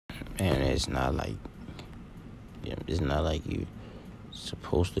And it's not like you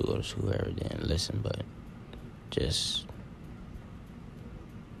supposed to go to school every day and listen, but just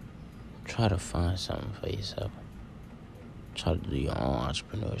try to find something for yourself. Try to do your own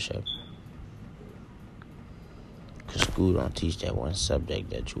entrepreneurship. Because school don't teach that one subject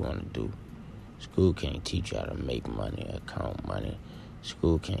that you want to do. School can't teach you how to make money or count money.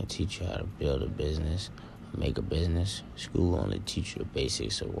 School can't teach you how to build a business or make a business. School only teach you the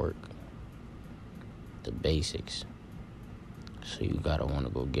basics of work. The basics. So you gotta want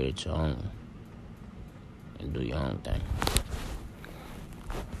to go get it your own and do your own thing.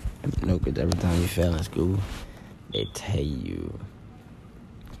 Because every time you fail in school, they tell you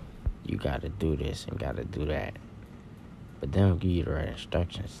gotta do this and gotta do that. But they don't give you the right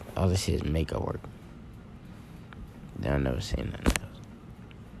instructions. All this shit is makeup work. They'll never say nothing else.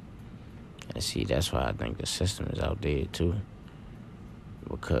 And see, that's why I think the system is outdated too.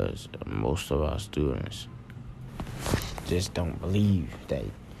 Because most of our students just don't believe that,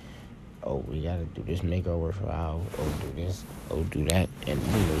 we gotta do this makeup work for an hour, do this, do that, and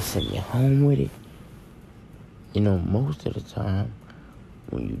then they send you home with it. Most of the time,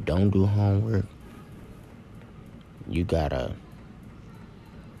 when you don't do homework, you gotta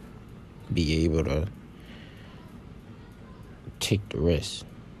be able to take the risk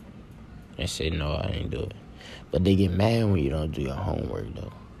and say, no, I ain't do it. But they get mad when you don't do your homework,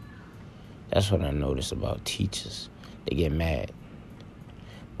 though. That's what I notice about teachers. They get mad.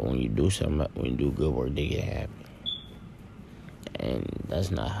 But when you do good work, they get happy. And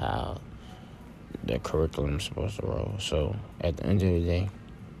that's not how the curriculum is supposed to roll. So, at the end of the day,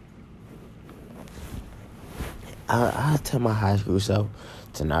 I tell my high school self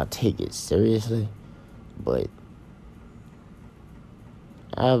to not take it seriously, but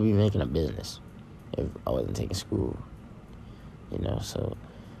I would be making a business if I wasn't taking school. So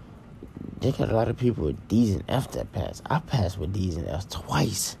they got a lot of people with D's and F's that pass. I passed with D's and F's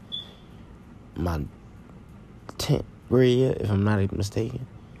twice. My 10th grade year, if I'm not even mistaken.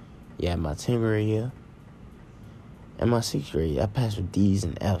 Yeah, my 10th grade year. And my 6th grade year, I passed with D's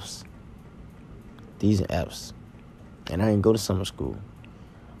and F's. D's and F's. And I didn't go to summer school.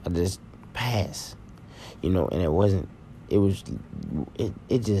 I just passed. And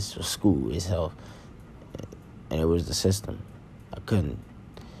it just was school itself. And it was the system. I couldn't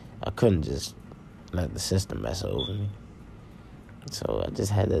just let the system mess over me. So I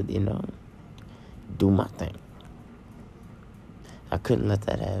just had to, do my thing. I couldn't let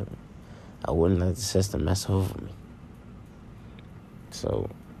that happen. I wouldn't let the system mess over me. So,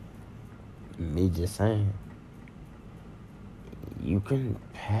 me just saying, you can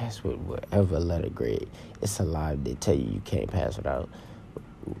pass with whatever letter grade. It's a lie. They tell you can't pass without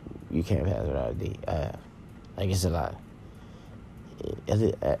a D. It's a lie.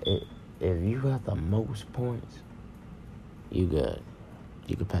 If you got the most points, you good.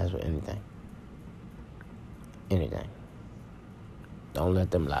 You can pass with anything. Anything. Don't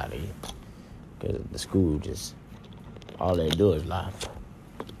let them lie to you. Because the school all they do is lie.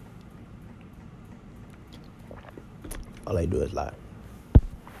 All they do is lie.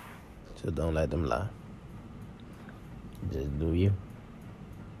 So don't let them lie. Just do you.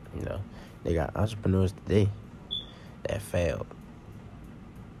 They got entrepreneurs today that failed.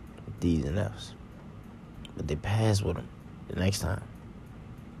 D's and F's. But they pass with them the next time.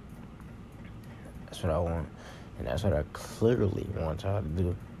 That's what I want. And that's what I clearly want y'all to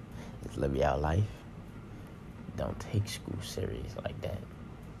do. Is live your life. Don't take school serious like that.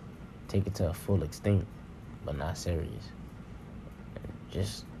 Take it to a full extent, but not serious.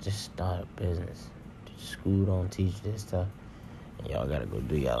 Just start a business. School don't teach this stuff. And y'all gotta go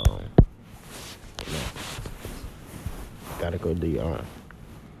do your own. Gotta go do your own.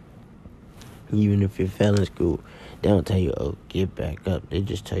 Even if you're failing school, they don't tell you, get back up. They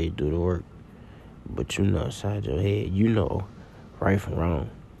just tell you do the work. But inside your head, right from wrong.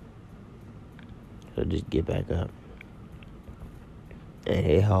 So just get back up. And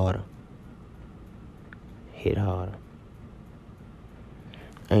hit harder. Hit harder.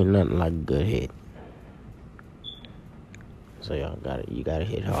 Ain't nothing like a good hit. So you gotta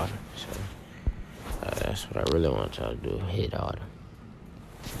hit harder. So that's what I really want y'all to do. Hit harder.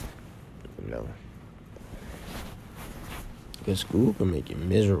 Because school can make you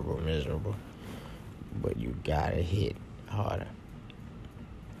miserable. But you gotta hit harder.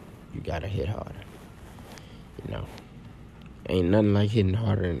 You gotta hit harder. Ain't nothing like hitting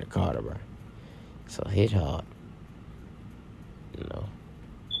harder than the Carter, bro. So hit hard.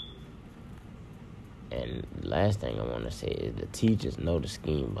 And the last thing I want to say is the teachers know the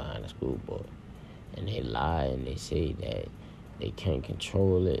scheme behind the school board. And they lie and they say that they can't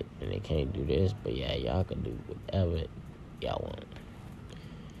control it and they can't do this, but yeah, y'all can do whatever y'all want.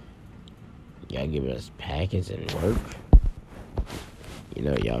 Y'all giving us packets and work. You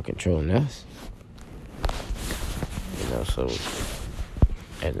know, y'all controlling us. You know, so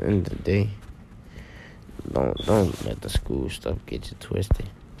at the end of the day, don't let the school stuff get you twisted.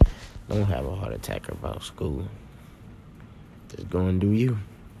 Don't have a heart attack about school. Just go and do you.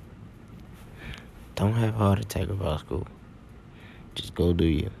 Don't have a heart attack about school. Just go do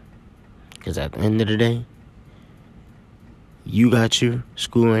you. Because at the end of the day, you got you,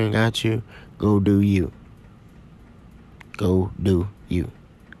 school ain't got you, go do you. Go do you.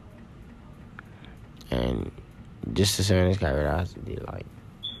 And just to say this curiosity, like,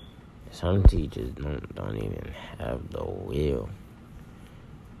 some teachers don't even have the will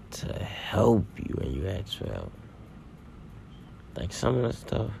to help you when you ask for help. Like, some of the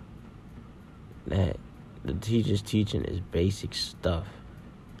stuff that the teacher's teaching is basic stuff.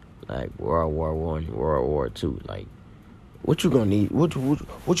 Like World War I, World War II. Like, what you gonna need? What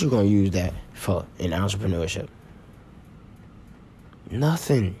you gonna use that for in entrepreneurship?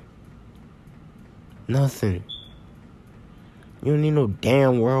 Nothing. You don't need no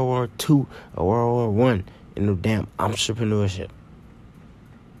damn World War II or World War I in no damn entrepreneurship.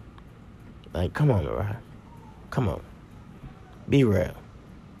 Like, come on, bro. Come on. Be real.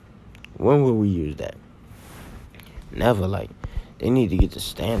 When will we use that? Never. Like, they need to get the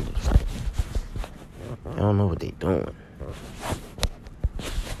standards right. I don't know what they doing.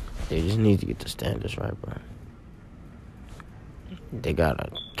 They just need to get the standards right, bro. They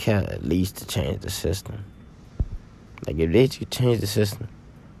gotta care at least to change the system. Like, if they could change the system,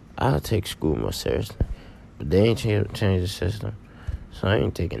 I'll take school more seriously. But they ain't change the system, so I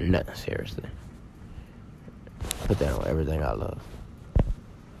ain't taking nothing seriously. Put that on everything I love.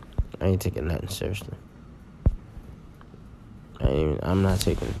 I ain't taking nothing seriously. I'm not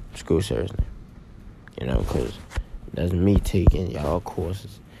taking school seriously. You know, because that's me taking y'all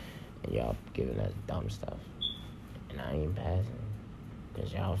courses and y'all giving us dumb stuff. And I ain't passing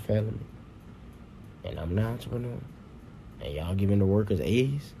because y'all failing me. And I'm not an entrepreneur. And y'all giving the workers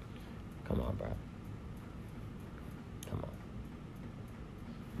A's? Come on, bro. Come on.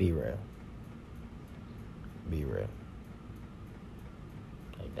 Be real. Be real.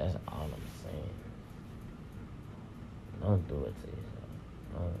 Like, that's all I'm saying. Don't do it to yourself.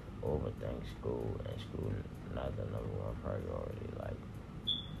 Don't overthink school, and school not the number one priority. Like,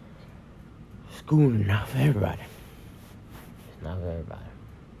 school is not for everybody. It's not for everybody.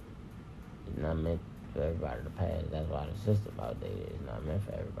 It's not meant for everybody to pass. That's why the system outdated. It's not meant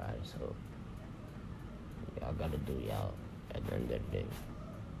for everybody. So y'all gotta do y'all at the end of the day.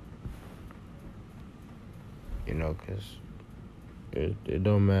 You know, because it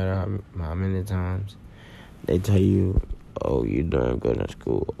don't matter how many times they tell you, oh, you doing good in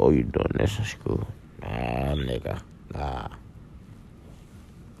school. Oh, you doing this in school. Nah, nigga. Nah.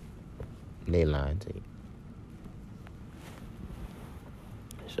 They lying to you.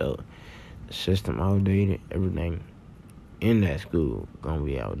 So, the system outdated. Everything in that school gonna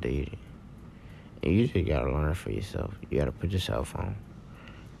be outdated. And you just gotta learn for yourself. You gotta put yourself on.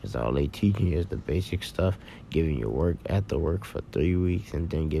 Because all they teaching you is the basic stuff, giving you work after work for 3 weeks, and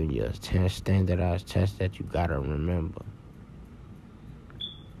then giving you a test, standardized test that you gotta remember.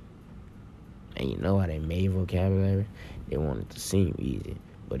 And you know how they made vocabulary? They want it to seem easy,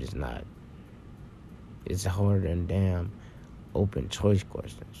 but it's not. It's harder than damn open choice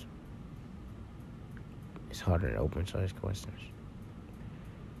questions. It's harder than open choice questions.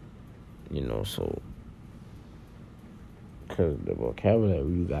 You know, so, because the vocabulary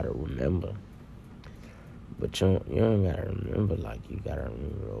you gotta remember. But you don't gotta remember like you gotta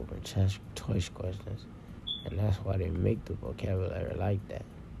remember open choice questions. And that's why they make the vocabulary like that.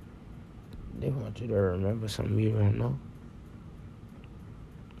 They want you to remember something you don't know.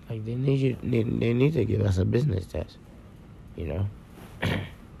 Like, they need to give us a business test. You know? That's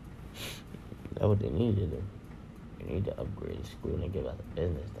what they need to do. They need to upgrade the school and give us a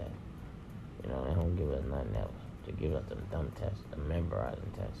business test. You know, they don't give us nothing else. To give us them dumb tests, the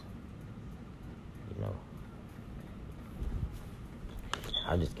memorizing tests. You know?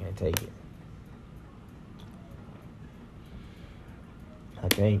 I just can't take it. I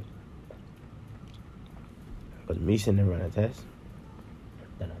think, because me sitting there running a test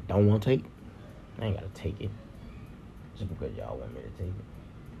that I don't want to take, I ain't got to take it. Just because y'all want me to take it.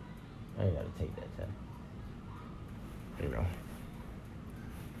 I ain't got to take that test. You know?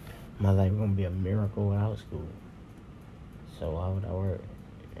 My life gonna be a miracle without school. So why would I worry?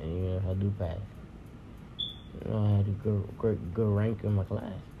 And even if I do pass, you know, I had a good rank in my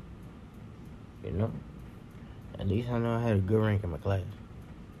class. You know? At least I know I had a good rank in my class.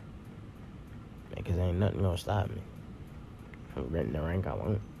 Because ain't nothing gonna stop me from getting the rank I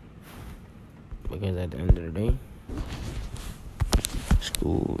want. Because at the end of the day,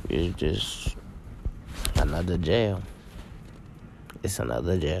 school is just another jail. It's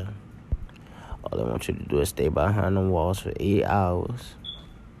another jail. All they want you to do is stay behind the walls for 8 hours.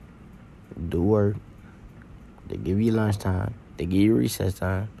 Do work. They give you lunchtime. They give you recess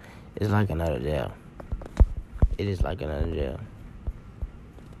time. It's like another jail. It is like another jail.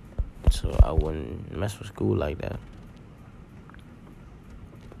 So I wouldn't mess with school like that.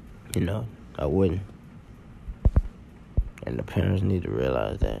 You know, I wouldn't. And the parents need to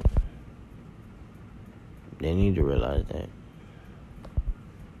realize that. They need to realize that.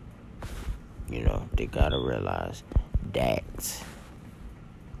 You know, they gotta realize that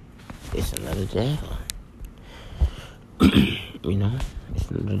it's another jail. You know, it's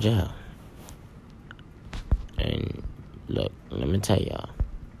another jail. And look, let me tell y'all.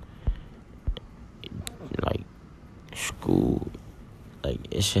 Like, school, like,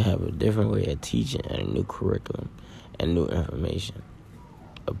 it should have a different way of teaching and a new curriculum and new information.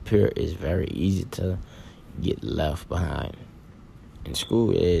 Up here, it's very easy to get left behind. In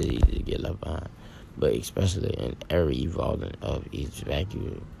school, it is easy to get left behind. But especially in every evolving of exact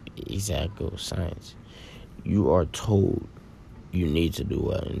science, you are told you need to do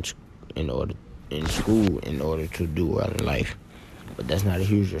well in school in order to do well in life. But that's not a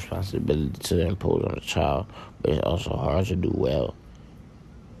huge responsibility to impose on a child. But it's also hard to do well.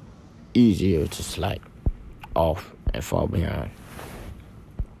 Easier to slack off and fall behind.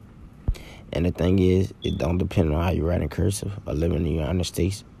 And the thing is, it don't depend on how you write in cursive or live in the United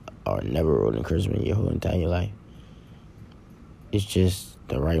States or never wrote in cursive in your whole entire life. It's just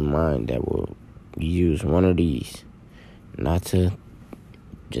the right mind that will use one of these, not to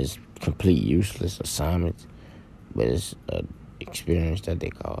just complete useless assignments, but it's an experience that they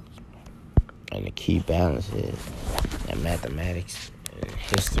cause. And the key balance is that mathematics and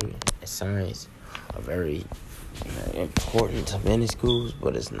history and science are very important to many schools,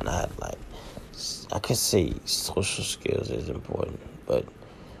 but it's not like, I could say social skills is important, but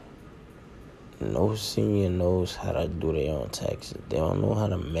no senior knows how to do their own taxes. They don't know how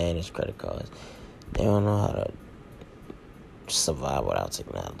to manage credit cards. They don't know how to survive without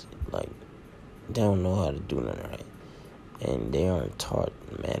technology. Like, they don't know how to do nothing right. And they aren't taught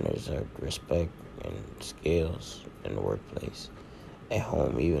manners or respect and skills in the workplace, at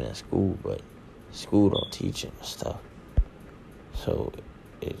home, even in school, but school don't teach them stuff. So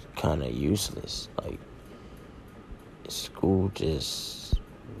it's kind of useless. Like, school just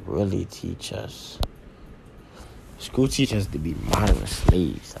really teach us. School teach us to be modern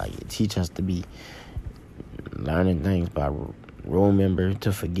slaves. Like, it teach us to be learning things by remember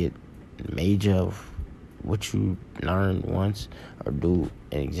to forget major of what you learned once or do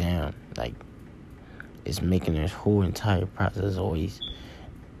an exam. Like, it's making this whole entire process always,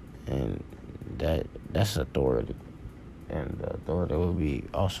 and that's authority. And the authority will be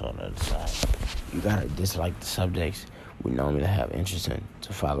also on the other side. You gotta dislike the subjects we normally have interest in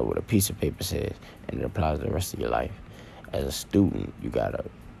to follow what a piece of paper says, and it applies to the rest of your life. As a student, you gotta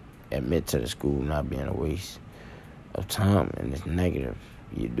admit to the school not being a waste of time, and it's negative.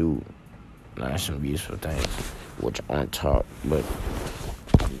 You do learn some useful things which aren't taught, but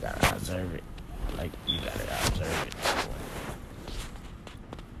you gotta observe it. Like, you gotta observe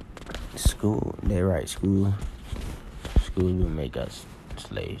it. School, they're right. School will make us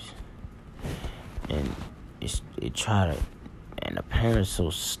slaves, and and the parents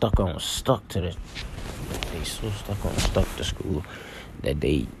stuck to the. They so stuck to school that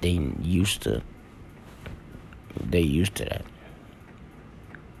they used to that.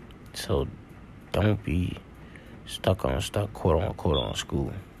 So don't be stuck quote unquote on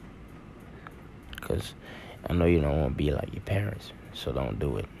school, because I know you don't want to be like your parents, so don't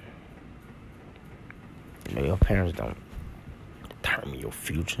do it. You know, your parents don't determine your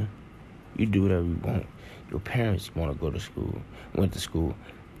future. You do whatever you want. Your parents went to school,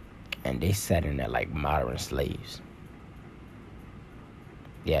 and they sat in there like modern slaves.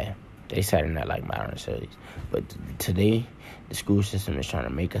 Yeah, they sat in there like modern slaves. But today, the school system is trying to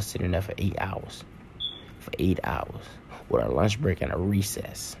make us sit in there for 8 hours. For 8 hours. With a lunch break and a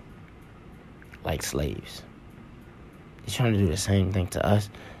recess. Like slaves. They're trying to do the same thing to us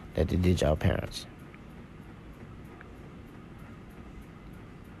that they did y'all parents.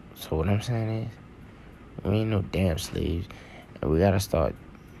 So what I'm saying is, we ain't no damn slaves, and we gotta start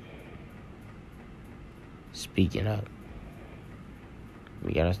speaking up.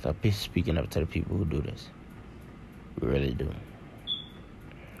 We gotta start speaking up to the people who do this. We really do.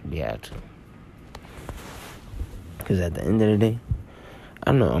 We have to. Because at the end of the day,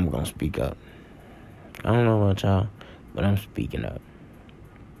 I know I'm going to speak up. I don't know about y'all, but I'm speaking up.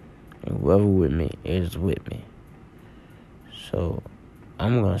 And whoever with me is with me. So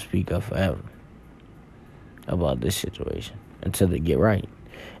I'm going to speak up forever about this situation until they get right.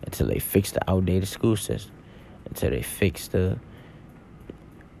 Until they fix the outdated school system. Until they fix the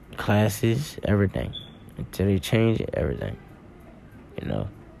classes, everything. Until they change everything. You know?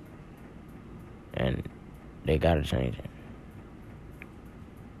 And they got to change it.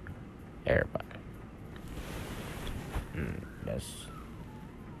 Everybody. That's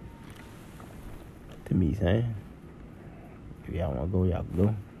to me saying. If y'all want to go, y'all can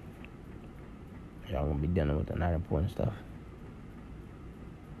go. Y'all gonna be dealing with the not important stuff.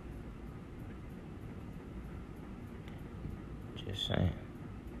 Just saying.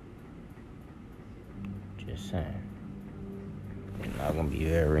 Just saying. It's not gonna be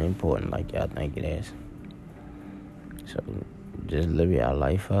very important like y'all think it is. So just live your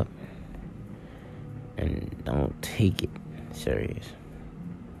life up and don't take it serious.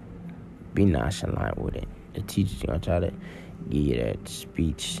 Be nonchalant with it. The teacher's gonna try to give you that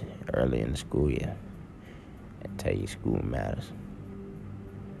speech early in the school year and tell you school matters,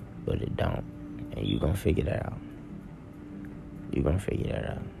 but it don't, and you gonna figure that out. You gonna figure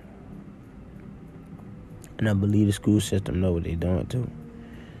that out. And I believe the school system know what they're doing too.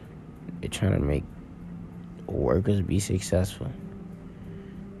 They're trying to make workers be successful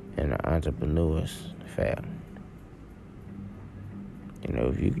and the entrepreneurs fail. You know,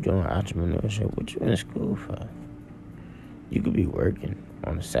 if you join entrepreneurship, what you in school for? You could be working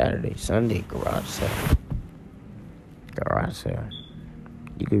on a Saturday, Sunday, garage sale. Garage sale.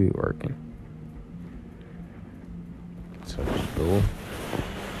 You could be working. So just go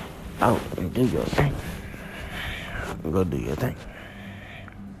out and do your thing. Go do your thing.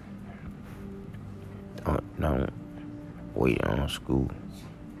 Don't wait on school.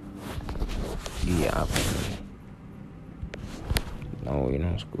 Be your opportunity. Don't wait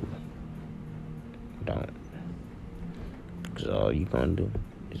on school. Don't. Because all you gonna do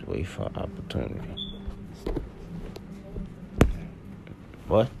is wait for opportunity.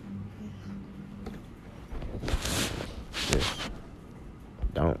 What? Just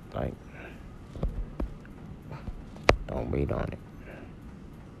don't wait on it.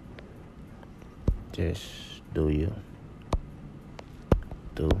 Just do you.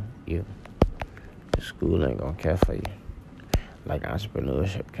 Do you. The school ain't gonna care for you like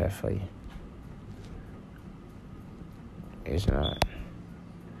entrepreneurship care for you. It's not.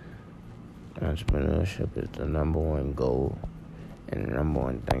 Entrepreneurship is the number one goal and the number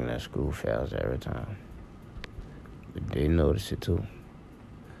one thing that school fails every time. But they notice it too.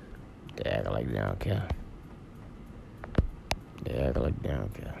 They act like they don't care. They act like they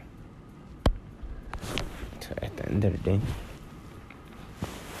don't care. So at the end of the day,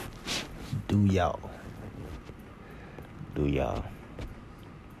 do y'all. Do y'all.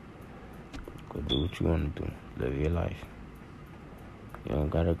 Go do what you want to do. Live your life. You don't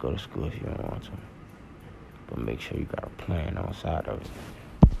gotta go to school if you don't want to. But make sure you got a plan outside of it.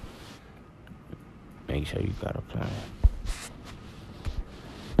 Make sure you got a plan.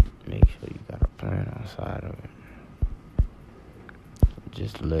 Make sure you got a plan outside of it.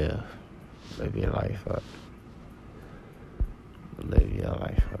 Just live. Live your life up. Live your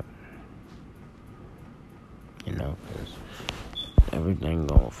life up. You know, because everything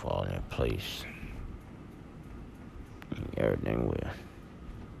gonna fall in place. Everything will.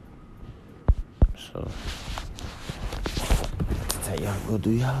 So, tell y'all, go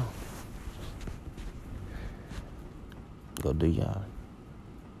do y'all. Go do y'all.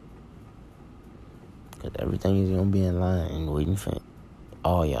 Because everything is gonna be in line and waiting for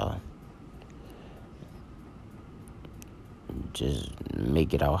all y'all. Just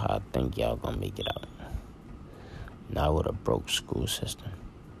make it out how I think y'all gonna make it out. Not with a broke school system.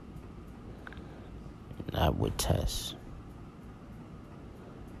 Not with tests.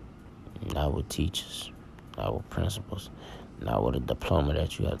 Not with teachers. Not with principals. Not with a diploma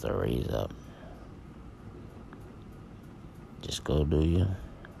that you have to raise up. Just go do you.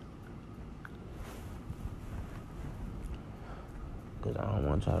 Because I don't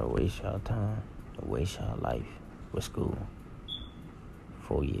want y'all to waste y'all time. To waste y'all life with school.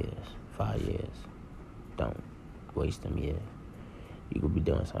 4 years. 5 years. Don't waste them years. You could be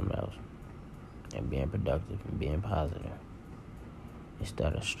doing something else. And being productive and being positive.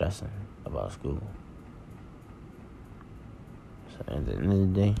 Instead of stressing about school. So at the end of the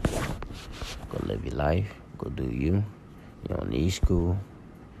day, go live your life. Go do you. You don't need school.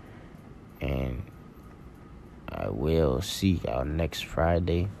 And I will see y'all next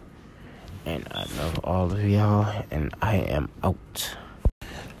Friday And I love all of y'all, and I am out.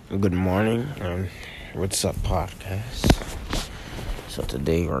 Good morning, and what's up, podcast? So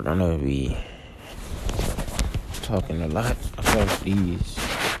today we're gonna be talking a lot about these.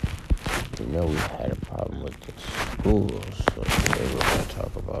 We had a problem with the schools, so today we're gonna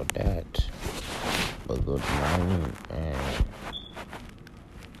talk about that. But good morning, and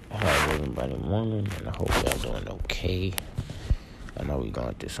how's everybody morning? And I hope y'all doing okay. I know we're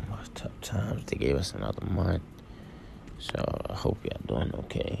going through some tough times. They gave us another month, so I hope y'all doing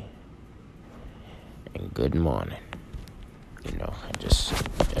okay. And good morning. I just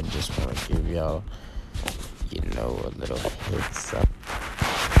want to give y'all, a little heads up.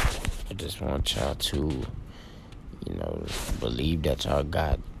 I just want y'all to, believe that y'all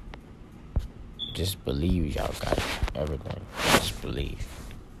got. Just believe y'all got everything. Just believe.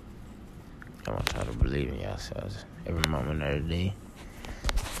 I want y'all to believe in yourselves every moment of the day,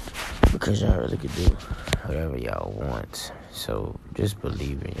 because y'all really could do whatever y'all want. So just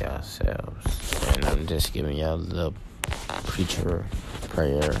believe in yourselves. And I'm just giving y'all a little preacher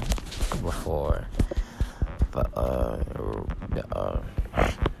prayer before the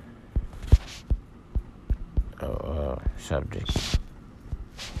subject.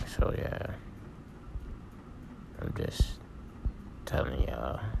 So yeah, I'm just telling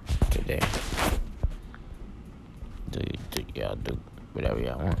y'all today, do y'all do whatever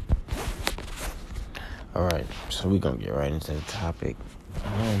y'all want. Alright, so we're gonna get right into the topic.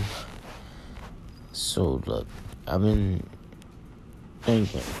 So look, I've been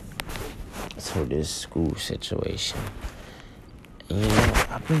thinking through this school situation. And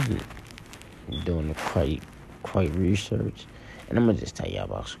I've been doing quite research, and I'm gonna just tell y'all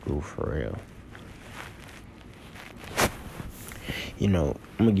about school for real. I'm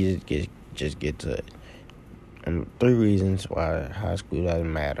gonna just get to it. 3 reasons why high school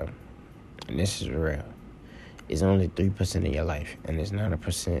doesn't matter, and this is real. It's only 3% of your life, and it's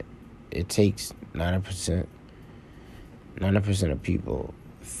 9%. It takes 9%. 9% of people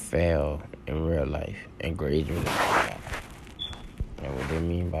fail in real life and grades really bad. And what they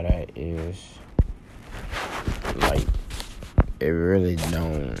mean by that is, it really it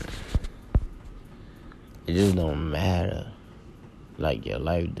just don't matter like your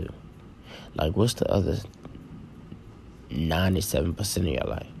life do. What's the other 97% of your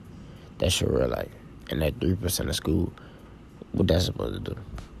life? That's your real life. And that 3% of school, what that's supposed to do?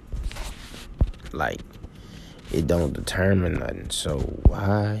 It don't determine nothing. So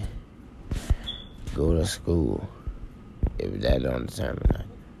why go to school if that don't determine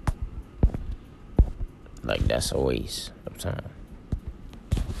nothing? That's a waste of time.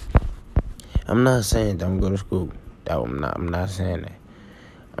 I'm not saying don't go to school. I'm not saying that.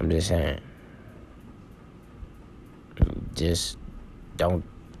 I'm just saying, just don't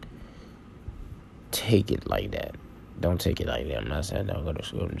take it like that. Don't take it like that. I'm not saying don't go to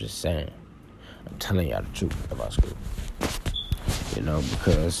school. I'm just saying, I'm telling y'all the truth about school.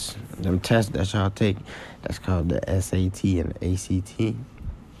 Because them tests that y'all take, that's called the SAT and the ACT.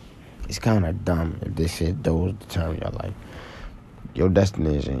 It's kind of dumb if this shit those determine your life. Your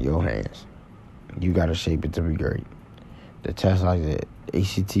destiny is in your hands. You gotta shape it to be great. The tests like the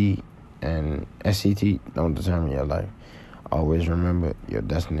ACT and SAT don't determine your life. Always remember, your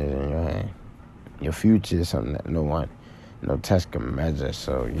destiny is in your hand. Your future is something that no test can measure.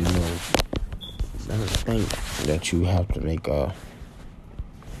 So don't think that you have to make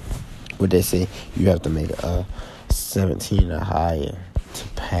what they say, you have to make a 17 or higher to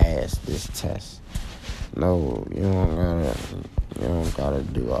pass this test. No, you don't gotta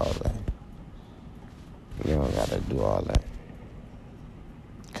do all that. You don't gotta do all that,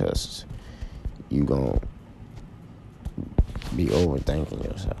 because you gonna be overthinking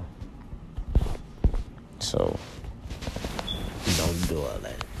yourself. So don't do all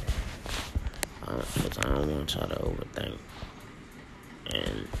that, because I don't want y'all to overthink.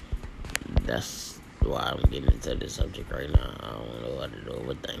 And that's why I'm getting into this subject right now. I don't know what to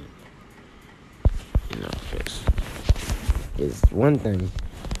overthink. Because it's one thing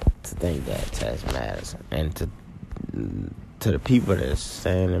to think that test matters, and to the people that's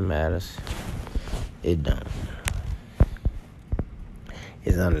saying it matters, it don't.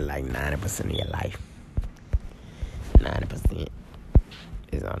 It's only 90% of your life. 90%.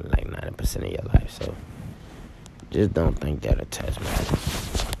 It's only 90% of your life. So just don't think that a test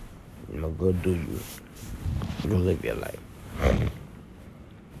matters. Go do you. Go live your life.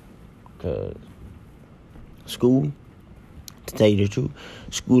 Because school, to tell you the truth,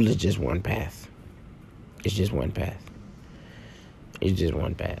 school is just one path. It's just one path. It's just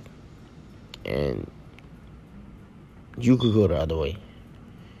one path. And you could go the other way.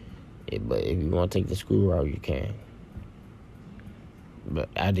 But if you want to take the school route, you can. But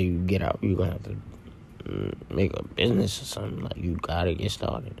after you get out, you're going to have to make a business or something. Like, you got to get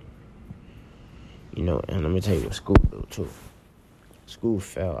started. And let me tell you what school do, too. School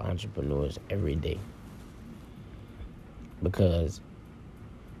fail entrepreneurs every day. Because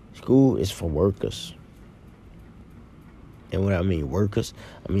school is for workers. And what I mean workers,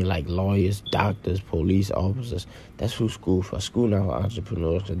 I mean like lawyers, doctors, police officers. That's who school for. School not for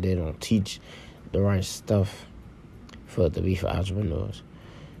entrepreneurs, because they don't teach the right stuff for it to be for entrepreneurs.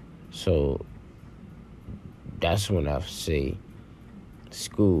 So that's when I say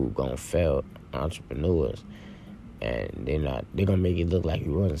school gonna fail entrepreneurs, and they're gonna make it look like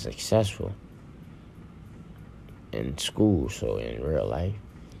you wasn't successful in school. So in real life,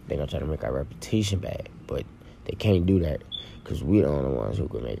 they're gonna try to make our reputation bad, but they can't do that, because we're the only ones who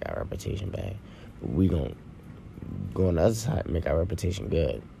can make our reputation bad. But we gonna go on the other side and make our reputation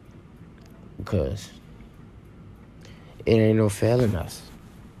good, because it ain't no failing us.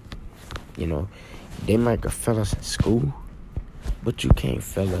 They might could fail us in school, but you can't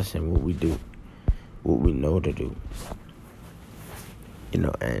fail us in what we do, what we know to do.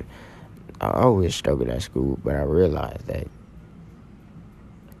 And I always struggled at school, but I realized that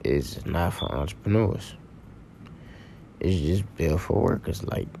it's not for entrepreneurs. It's just built for workers.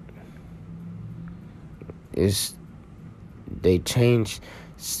 Like, they changed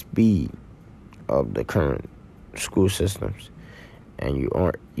speed of the current school systems, and you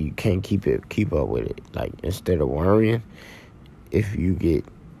can't keep up with it. Like, instead of worrying if you get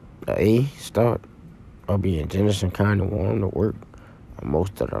an A start or being generous and kind and wanting to work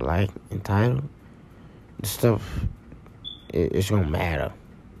most of the life entitled, the stuff it's gonna matter,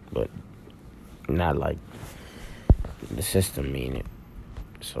 but not like the system mean it.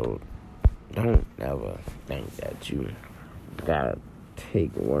 So don't ever think that you gotta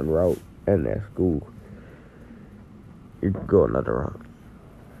take one route in that school. You can go another route.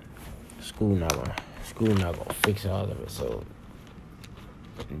 School not gonna fix all of it. So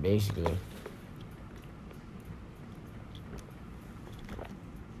basically,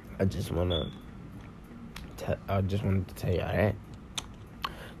 I just wanted to tell y'all that,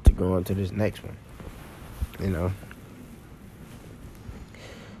 to go on to this next one.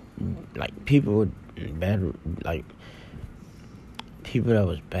 Like, people that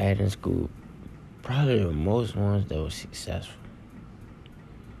was bad in school, probably the most ones that were successful.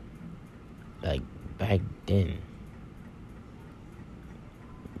 Like, back then,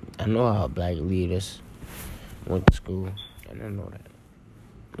 I know how black leaders went to school, and I know that.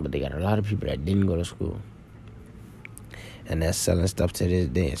 But they got a lot of people that didn't go to school, and that's selling stuff to this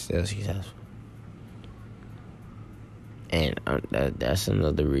day and still successful. And that's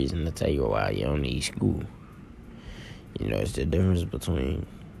another reason to tell you why you don't need school. It's the difference between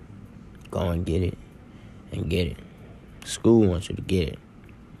go and get it and get it. School wants you to get it.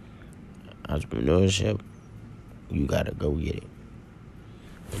 Entrepreneurship, you gotta go get it.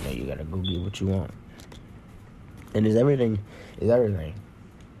 You gotta go get what you want. And it's everything. It's everything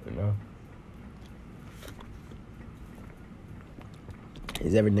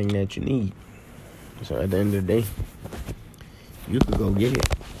that you need. So at the end of the day, you could go get it.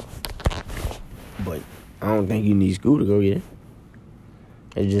 But I don't think you need school to go get it.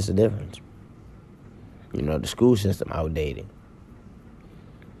 It's just a difference. The school system outdated.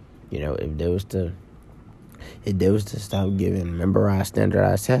 If they was to stop giving memorized,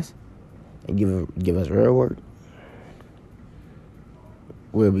 standardized tests and give us real work,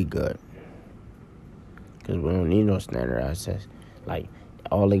 we'll be good. Because we don't need no standardized tests. Like,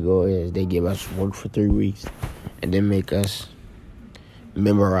 all they go is they give us work for 3 weeks and then make us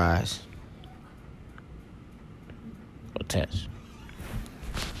memorize a test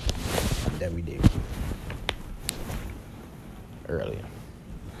that we did earlier.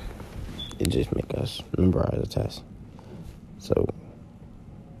 It just make us memorize a test. So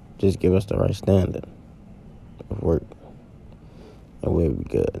just give us the right standard of work and we'll be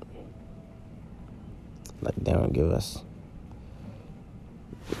good. Like, they don't give us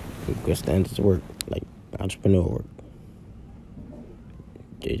good standards of work, like entrepreneur work.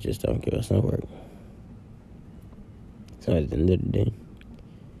 They just don't give us no work. So at the end of the day,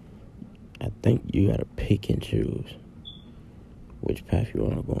 I think you gotta pick and choose which path you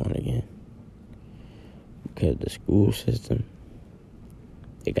want to go on again. Because the school system,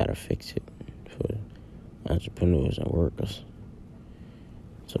 they gotta fix it for entrepreneurs and workers.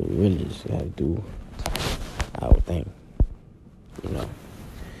 So we really just gotta do our thing.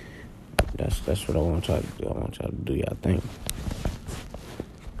 That's what I want y'all to do. I want y'all to do y'all thing.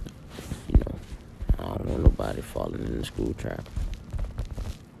 I don't want nobody falling in the school trap.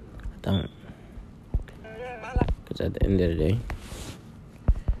 don't. Because at the end of the day,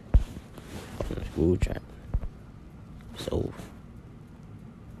 on the school track, it's over.